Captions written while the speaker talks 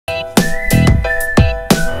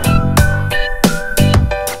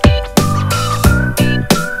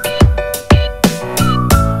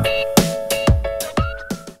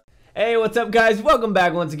What's up, guys? Welcome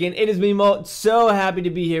back once again. It is me, Molt. So happy to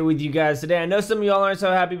be here with you guys today. I know some of y'all aren't so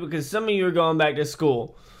happy because some of you are going back to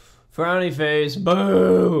school. Frowny face,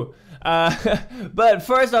 boo! But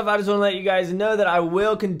first off, I just want to let you guys know that I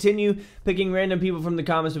will continue picking random people from the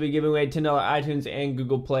comments to be giving away $10 iTunes and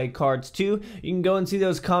Google Play cards too. You can go and see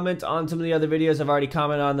those comments on some of the other videos. I've already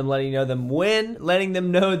commented on them, letting them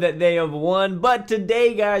know that they have won. But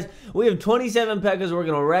today, guys, we have 27 Pekkas we're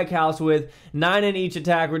going to wreck house with, 9 in each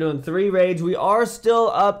attack. We're doing 3 raids. We are still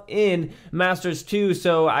up in Masters 2,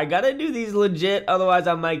 so I gotta do these legit, otherwise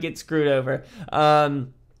I might get screwed over.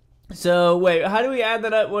 So, wait, how do we add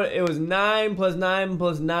that up? What, it was 9 plus 9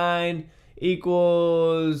 plus 9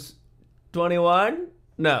 equals 21?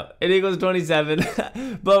 No, it equals 27.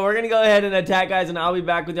 But we're going to go ahead and attack, guys, and I'll be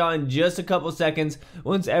back with y'all in just a couple seconds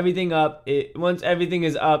once everything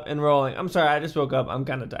is up and rolling. I'm sorry, I just woke up. I'm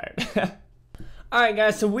kind of tired. Alright,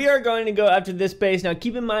 guys, so we are going to go after this base. Now,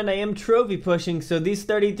 keep in mind, I am trophy pushing, so these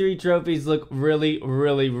 33 trophies look really,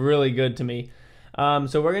 really, really good to me.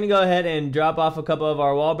 So we're going to go ahead and drop off a couple of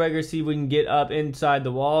our wall breakers, see if we can get up inside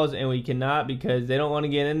the walls, and we cannot because they don't want to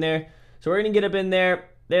get in there. So we're going to get up in there.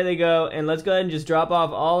 There they go. And let's go ahead and just drop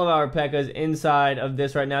off all of our Pekkas inside of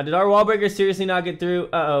this right now. Did our wall breakers seriously not get through?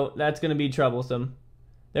 Uh-oh, that's going to be troublesome.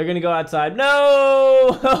 They're going to go outside.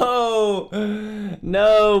 No!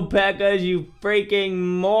 No, Pekkas, you freaking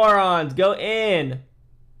morons. Go in.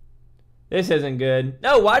 This isn't good.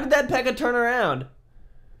 No, why did that Pekka turn around?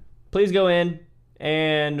 Please go in.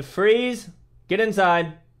 And freeze. Get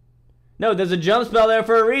inside. No, there's a jump spell there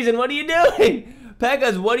for a reason. What are you doing?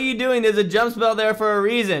 Pekkas, what are you doing? There's a jump spell there for a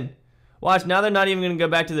reason. Watch, now they're not even going to go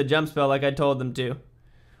back to the jump spell like I told them to.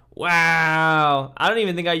 Wow. I don't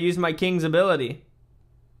even think I used my king's ability.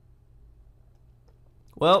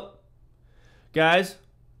 Well, guys,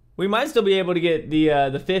 we might still be able to get the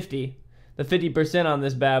 50% on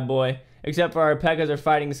this bad boy. Except for our Pekkas are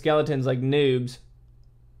fighting skeletons like noobs.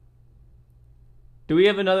 Do we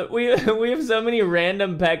have another? We have so many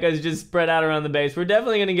random Pekkas just spread out around the base. We're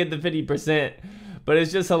definitely going to get the 50%, but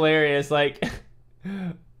it's just hilarious. Like,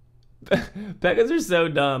 Pekkas are so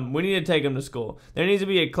dumb. We need to take them to school. There needs to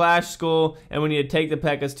be a Clash school, and we need to take the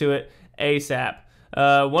Pekkas to it ASAP.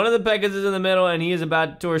 One of the Pekkas is in the middle, and he is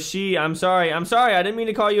about to, or she, I'm sorry, I didn't mean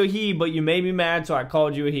to call you a he, but you made me mad, so I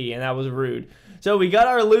called you a he, and that was rude. So we got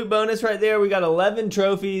our loot bonus right there. We got 11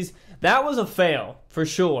 trophies. That was a fail, for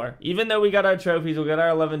sure. Even though we got our trophies, we got our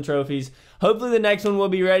 11 trophies. Hopefully the next one will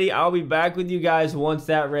be ready. I'll be back with you guys once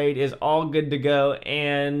that raid is all good to go.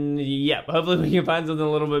 And, yep, hopefully we can find something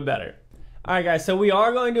a little bit better. Alright, guys, so we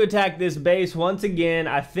are going to attack this base once again.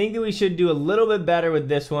 I think that we should do a little bit better with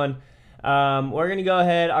this one. We're going to go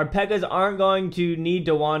ahead. Our Pekkas aren't going to need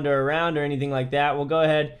to wander around or anything like that. We'll go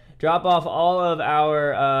ahead, drop off all of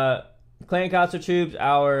our Clan Castle troops,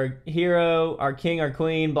 our hero, our king, our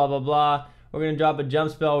queen, blah, blah, blah. We're going to drop a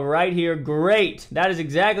jump spell right here. Great. That is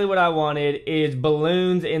exactly what I wanted, is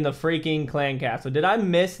balloons in the freaking Clan Castle. Did I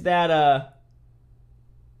miss that?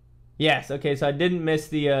 Yes. Okay, so I didn't miss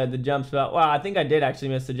the jump spell. Wow, I think I did actually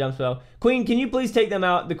miss the jump spell. Queen, can you please take them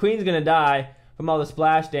out? The queen's going to die from all the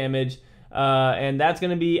splash damage, and that's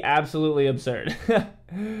going to be absolutely absurd.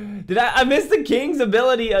 Did I missed the king's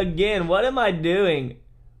ability again? What am I doing?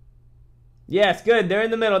 Yes, good. They're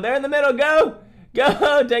in the middle. They're in the middle. Go!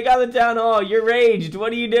 Go! Take out the town hall. You're raged.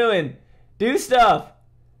 What are you doing? Do stuff.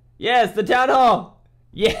 Yes, the town hall.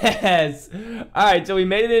 Yes! Alright, so we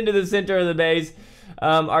made it into the center of the base.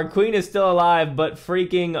 Our queen is still alive, but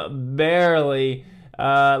freaking barely.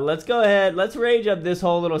 Let's go ahead. Let's rage up this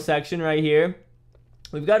whole little section right here.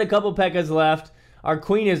 We've got a couple Pekkas left. Our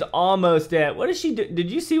queen is almost dead. What does she do?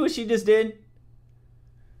 Did you see what she just did?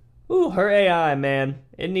 Ooh, her AI, man.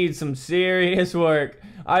 It needs some serious work.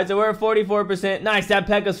 Alright, so we're at 44%. Nice, that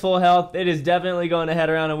Pekka's full health. It is definitely going to head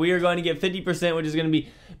around, and we are going to get 50%, which is going to be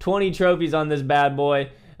 20 trophies on this bad boy.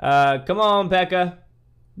 Come on, Pekka.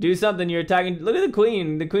 Do something. You're attacking. Look at the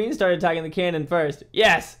queen. The queen started attacking the cannon first.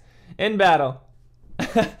 Yes, in battle.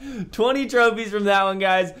 20 trophies from that one,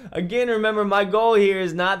 guys. Again, remember, my goal here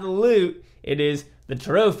is not the loot. It is the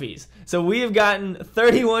trophies. So we have gotten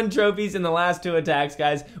 31 trophies in the last 2 attacks,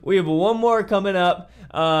 guys. We have one more coming up.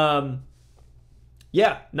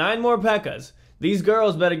 Yeah, 9 more Pekkas. These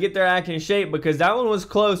girls better get their act in shape because that one was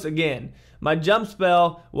close again. My jump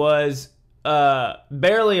spell was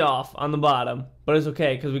barely off on the bottom, but it's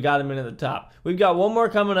okay because we got them in at the top. We've got one more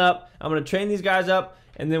coming up. I'm going to train these guys up,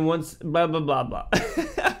 and then once blah, blah, blah, blah.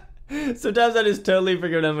 Sometimes I just totally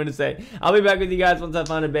forget what I'm going to say. I'll be back with you guys once I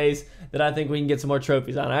find a base that I think we can get some more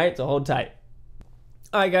trophies on, alright? So hold tight.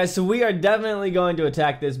 Alright, guys, so we are definitely going to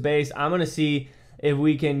attack this base. I'm going to see if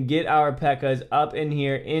we can get our P.E.K.K.A.s up in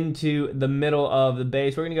here into the middle of the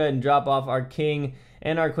base. We're going to go ahead and drop off our king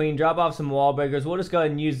and our queen, drop off some wall breakers. We'll just go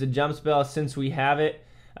ahead and use the jump spell since we have it.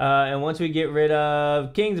 And once we get rid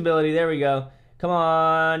of king's ability, there we go. Come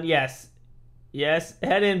on, yes. Yes,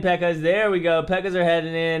 head in P.E.K.K.A.s. There we go. P.E.K.K.A.s are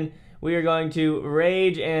heading in. We are going to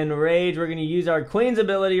rage and rage. We're going to use our queen's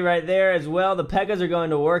ability right there as well. The P.E.K.K.A.s are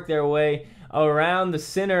going to work their way around the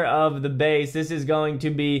center of the base. This is going to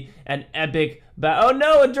be an epic battle. Oh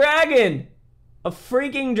no, a dragon! A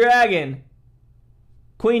freaking dragon.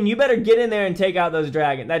 Queen, you better get in there and take out that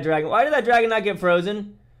dragon. Why did that dragon not get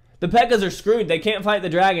frozen? The P.E.K.K.A.s are screwed. They can't fight the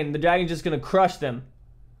dragon. The dragon's just going to crush them.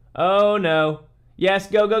 Oh no.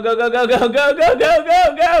 Yes, go, go, go, go, go, go, go, go, go,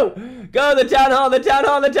 go, go! Go, the town hall, the town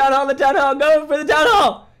hall, the town hall, the town hall! Go for the town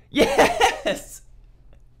hall! Yes!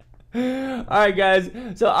 Alright guys,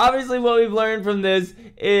 so obviously what we've learned from this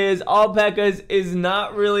is all P.E.K.K.A.s is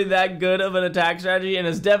not really that good of an attack strategy, and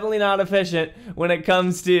it's definitely not efficient when it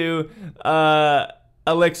comes to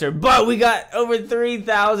elixir. But we got over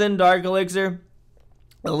 3,000 dark elixir.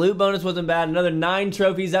 The loot bonus wasn't bad. Another 9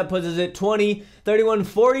 trophies. That puts us at 20, 31,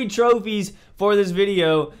 40 trophies for this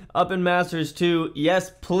video up in Masters 2.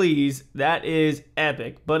 Yes, please. That is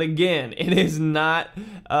epic. But again, it is not,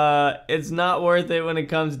 it's not worth it when it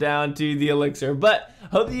comes down to the elixir. But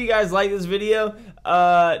hope that you guys like this video.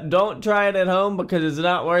 Don't try it at home because it's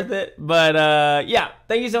not worth it. But yeah,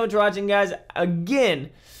 thank you so much for watching, guys.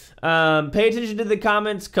 Again, pay attention to the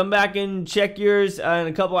comments. Come back and check yours in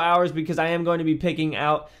a couple hours because I am going to be picking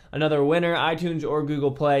out another winner, iTunes or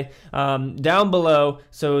Google Play, down below.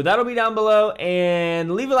 So that'll be down below.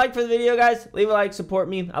 And leave a like for the video, guys. Leave a like, support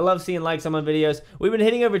me. I love seeing likes on my videos. We've been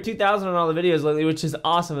hitting over 2,000 on all the videos lately, which is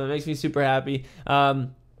awesome. It makes me super happy. But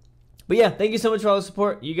yeah, thank you so much for all the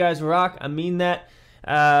support. You guys rock. I mean that.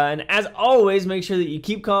 And as always, make sure that you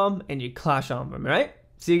keep calm and you clash on them, right?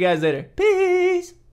 See you guys later. Peace.